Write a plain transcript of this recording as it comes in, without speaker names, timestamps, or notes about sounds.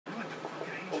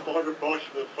couple $100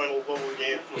 for the final level of the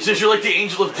game. He says you're like the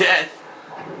angel of death.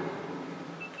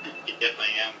 Yes, I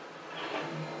am.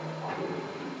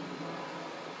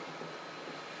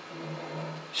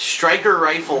 Striker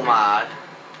rifle mod.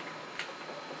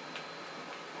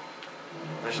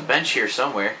 There's a bench here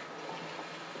somewhere.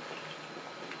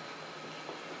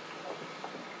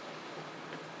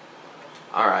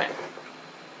 Alright.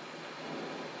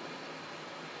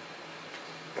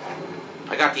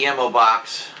 I got the ammo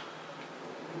box.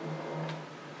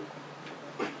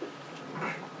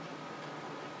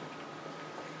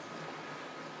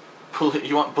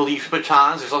 You want police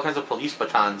batons? There's all kinds of police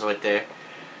batons right there.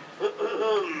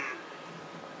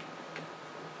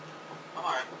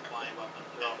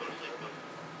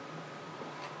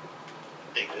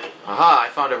 Aha, I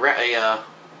found a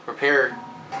repair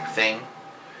thing.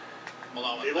 Hold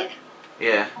on 1 second.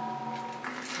 Yeah.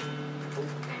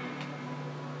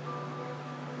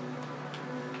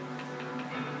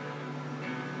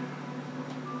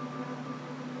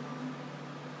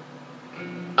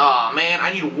 Aw, man,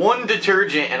 I need one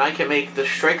detergent and I can make the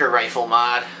striker rifle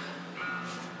mod.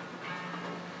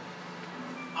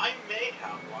 I may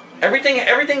have one.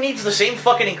 Everything needs the same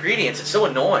fucking ingredients. It's so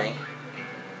annoying.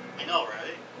 I know,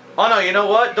 right? Oh no, you know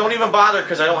what? Don't even bother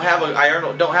because I don't have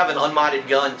an unmodded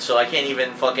gun, so I can't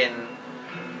even fucking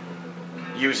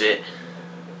use it.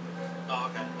 Oh,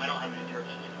 okay. I don't have any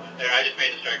detergent anyway. There, I just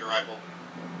made the striker rifle.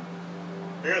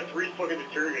 I got 3 fucking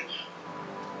detergents.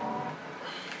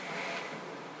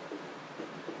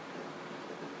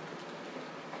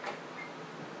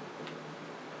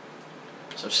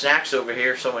 Some snacks over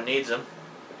here if someone needs them.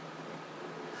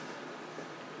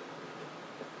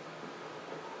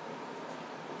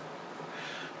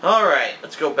 Alright,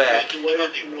 let's go back. It's going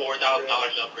to take $4,000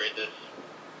 to upgrade this.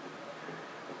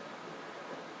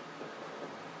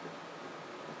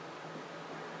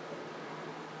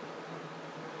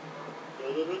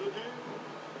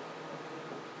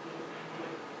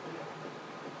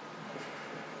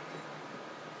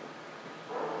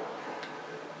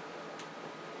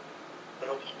 I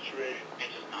hope the situation.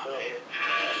 It's just not paid.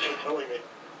 You're telling me.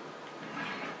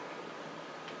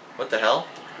 What the hell?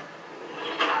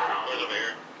 Where's the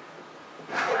bear?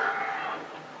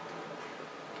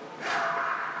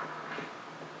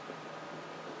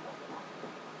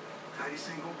 Titus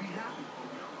ain't gonna be happy.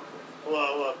 Hold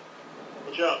on.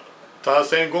 Watch out.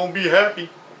 Titus ain't gonna be happy.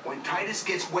 When Titus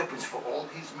gets weapons for all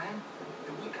his men,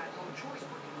 then we got no choice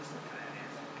but to listen to that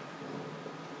ass.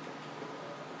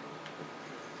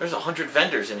 There's 100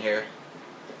 vendors in here.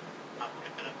 I'm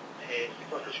gonna pay.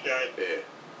 Fuck this guy.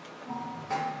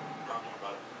 Talking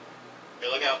about it. Here,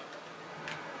 look out.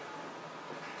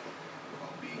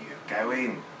 I'll be here.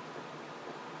 Kylene.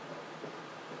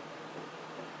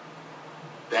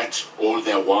 That's all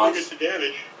there Look was. at the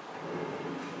damage.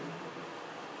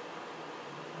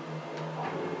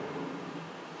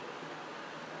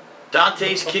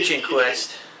 Dante's Kitchen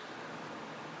Quest.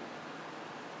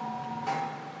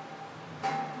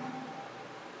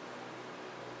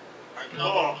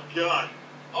 Oh, God.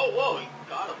 Oh, whoa, he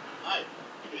got him. Nice.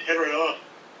 Took his head right off.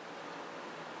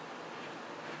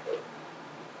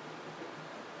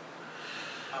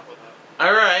 How about that?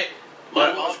 Alright.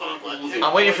 Let's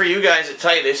I'm waiting for you guys at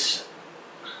Titus.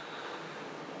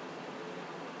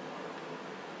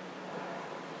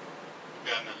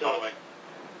 Got this all the way.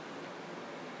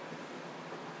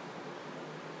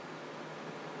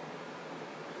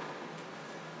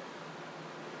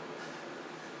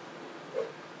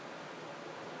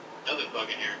 Another bug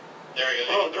in here. There he goes.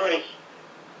 Oh, great.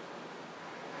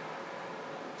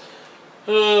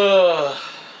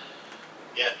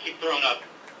 Yeah, keep throwing up.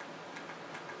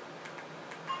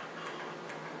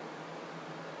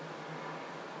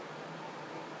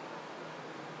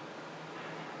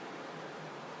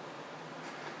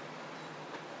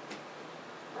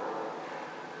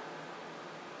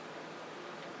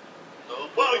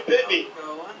 Wow, he bit me.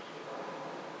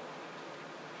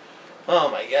 Oh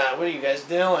my god, what are you guys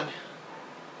doing?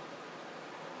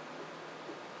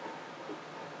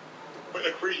 Like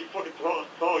a crazy fucking dog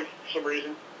for some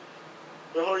reason.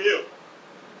 Where the hell are you?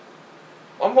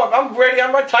 I'm ready.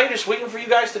 I'm at Titus waiting for you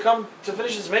guys to come to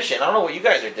finish this mission. I don't know what you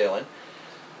guys are doing.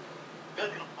 You guys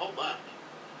can hold left.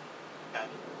 Okay.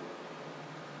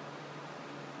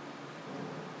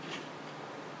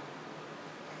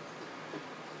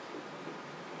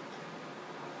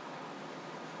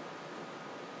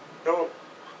 Go.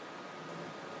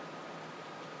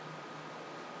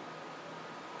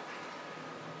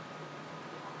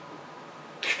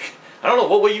 I don't know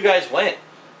what way you guys went.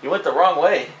 You went the wrong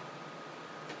way.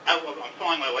 I'm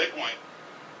following my waypoint.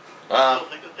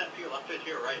 Take a step to your left, to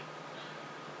your right.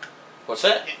 What's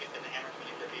that? Can't get in the hammer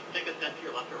 20 feet. that to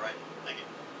your left or right? Thank you.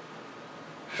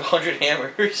 100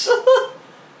 hammers.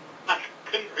 I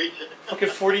couldn't reach it. Fucking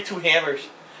 42 hammers.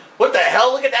 What the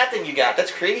hell? Look at that thing you got.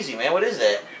 That's crazy, man. What is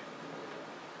that?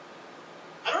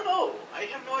 I don't know. I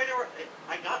have no idea where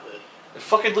I got this. It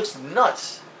fucking looks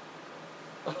nuts.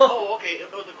 Oh, okay.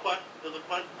 It was a quest. There was a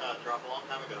quest drop a long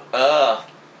time ago.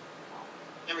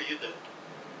 Never used it.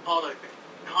 Oh, the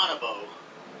Conobo.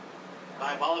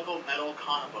 Diabolical metal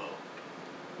Conobo.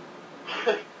 I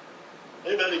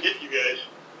know how to get you guys.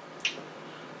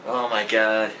 Oh my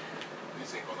god.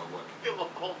 This ain't gonna work. You have a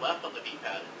hold left on the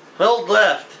D-pad. Hold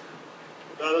left.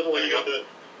 No, it doesn't let you go to it.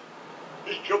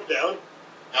 Just jump down.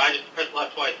 No, I just pressed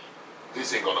left twice.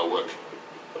 This ain't gonna work.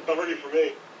 That's not ready for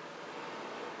me.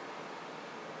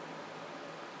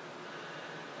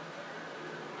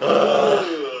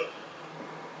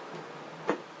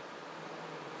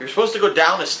 You're supposed to go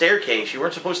down a staircase. You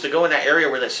weren't supposed to go in that area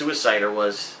where the suicider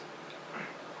was.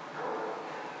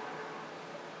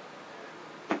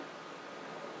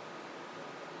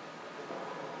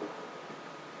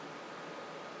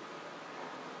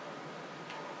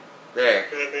 There.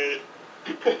 Okay, I made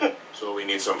it. So we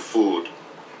need some food.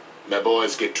 My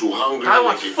boys get too hungry, I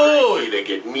want they get food! cranky, they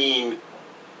get mean.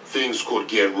 Things could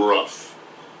get rough.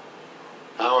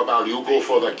 How about you go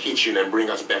for the kitchen and bring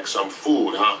us back some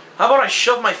food, huh? How about I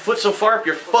shove my foot so far up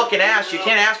your fucking ass you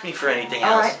can't ask me for anything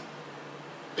else? Alright.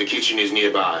 The kitchen is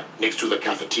nearby, next to the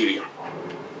cafeteria.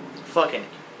 Fucking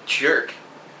jerk.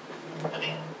 I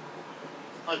mean,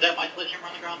 oh, is that my sledge hammer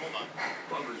on the ground?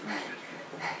 Hold on.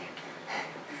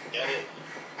 Yeah, it is.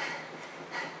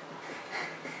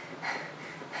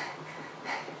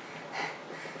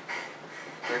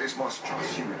 They just must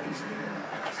trust you if he's near and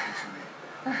pass it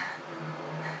to me.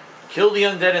 Kill the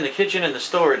undead in the kitchen and the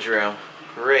storage room.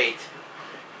 Great.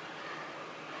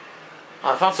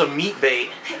 Oh, I found some meat bait.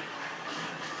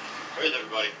 Where is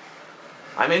everybody?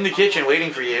 I'm in the kitchen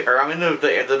waiting for you, or I'm in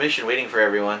the mission waiting for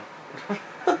everyone.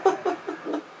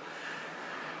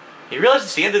 You realize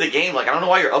it's the end of the game, like I don't know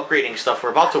why you're upgrading stuff,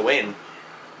 we're about to win.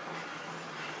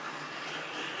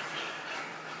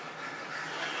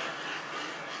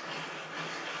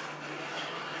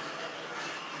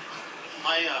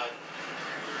 My,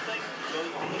 thing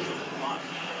goes on the spot.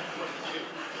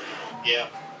 Yeah.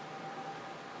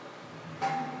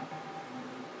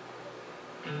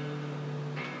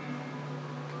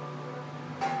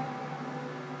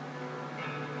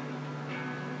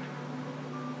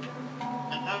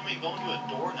 It's having me go into a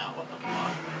door now. What the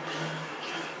fuck?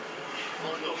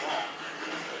 Going into a wall.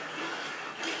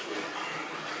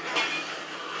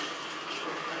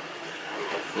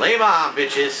 Flame on,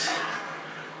 bitches.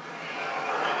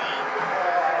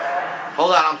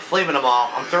 Hold on, I'm flaming them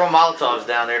all. I'm throwing Molotovs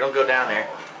down there. Don't go down there.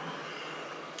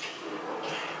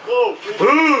 Whoa!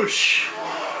 Boosh!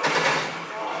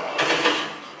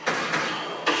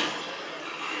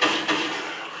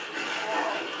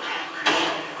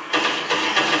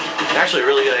 Actually, a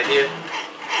really good idea.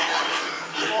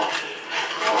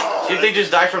 See if they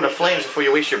just die from the flames before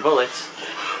you waste your bullets.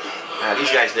 Ah,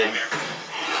 these guys didn't.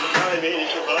 I made it,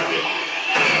 survived it.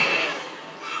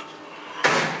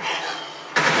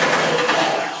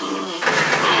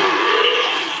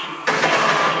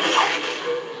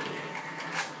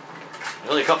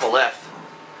 Only a couple left.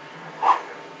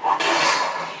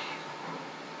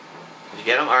 Did you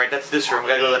get them? Alright, that's this room. We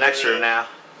gotta go to the next room now.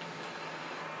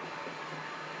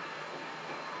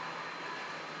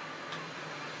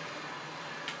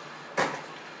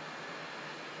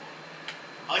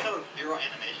 I like how there's zero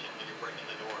animation when you're breaking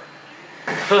the door.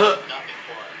 Nothing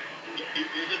for it.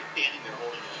 You're just standing there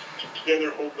holding it. Stand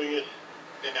there holding it.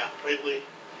 Yeah. Tightly.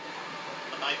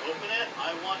 When I open it,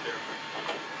 I wonder.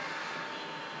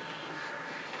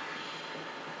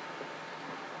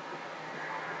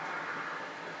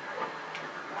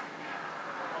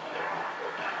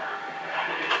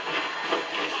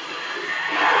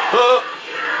 Look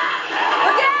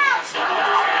out!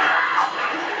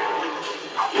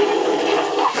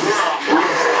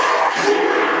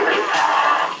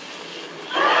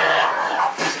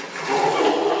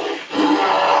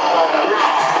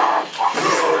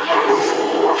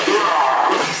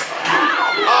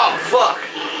 Oh, fuck!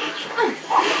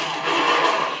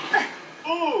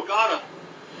 Ooh, got him.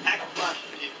 Hack slash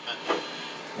achievement.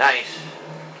 Nice.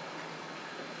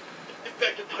 Get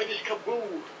back to Titus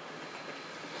Kaboo.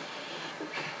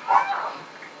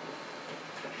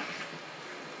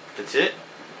 That's it?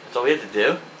 That's all we had to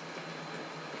do?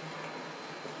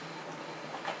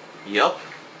 Yup.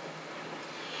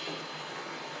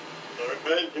 Alright,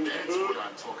 man, give me some That's food. what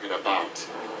I'm talking about.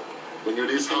 When you're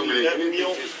this hungry, Happy anything Meal.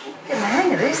 is food. Get the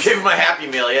hang of this. Give him a Happy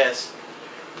Meal, yes.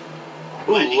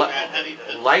 Ooh, lightning fast heavy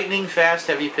pistol. lightning fast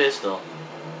heavy pistol.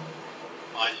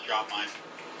 Oh, I just dropped mine.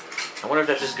 I wonder if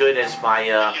that's as good as my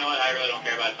You know what? I really don't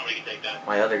care about it. Somebody can take that.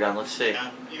 my other gun. Let's see.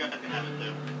 Yeah, you guys can have it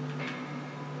too.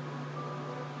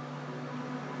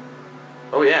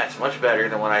 Oh yeah, it's much better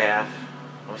than what I have.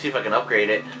 Let me see if I can upgrade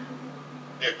it.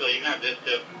 Here, Phil, you can have this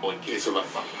too. Or in case of a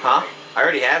fuck. Huh? I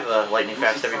already have the lightning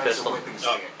fast heavy pistol.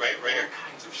 Oh, right here.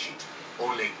 Kinds of shit.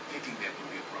 Only getting them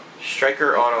will be a problem.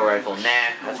 Striker auto rifle. Nah,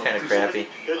 that's kind of crappy.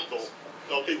 Pistol.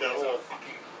 I'll take that There's a all.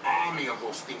 fucking army of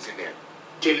those things in there.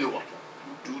 Tell you what.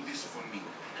 You do this for me.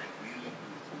 I really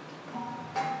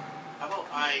How about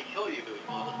I kill you? You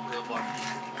want to listen to the block?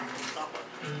 Stop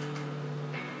it.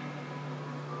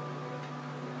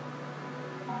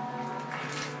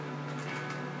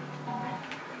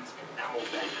 Ammo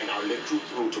bank, and I'll let you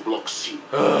through to block C.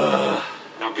 Ugh.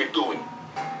 Now get going.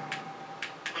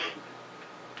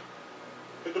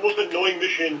 It's the most annoying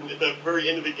mission at the very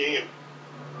end of the game.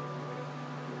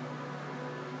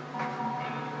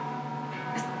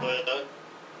 But,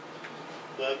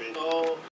 that'd be... So,